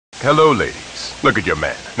Hello, ladies. Look at your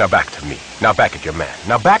man. Now back to me. Now back at your man.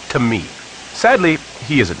 Now back to me. Sadly,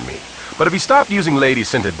 he isn't me. But if he stopped using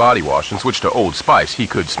lady-scented body wash and switched to Old Spice, he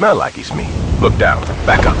could smell like he's me. Look down.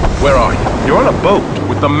 Back up. Where are you? You're on a boat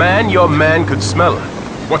with the man your man could smell it.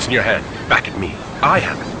 What's in your hand? Back at me. I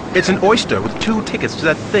have it. It's an oyster with 2 tickets to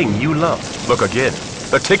that thing you love. Look again.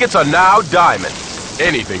 The tickets are now diamonds.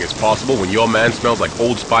 Anything is possible when your man smells like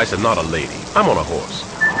Old Spice and not a lady. I'm on a horse.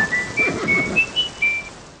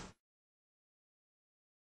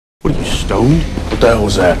 What are you, stoned? What the hell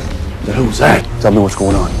was that? What the hell was that? Tell me what's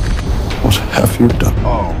going on. What have you done?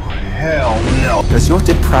 Oh, hell no. Does your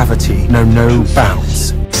depravity know no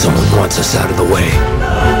bounds? Someone wants us out of the way,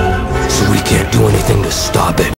 so we can't do anything to stop it.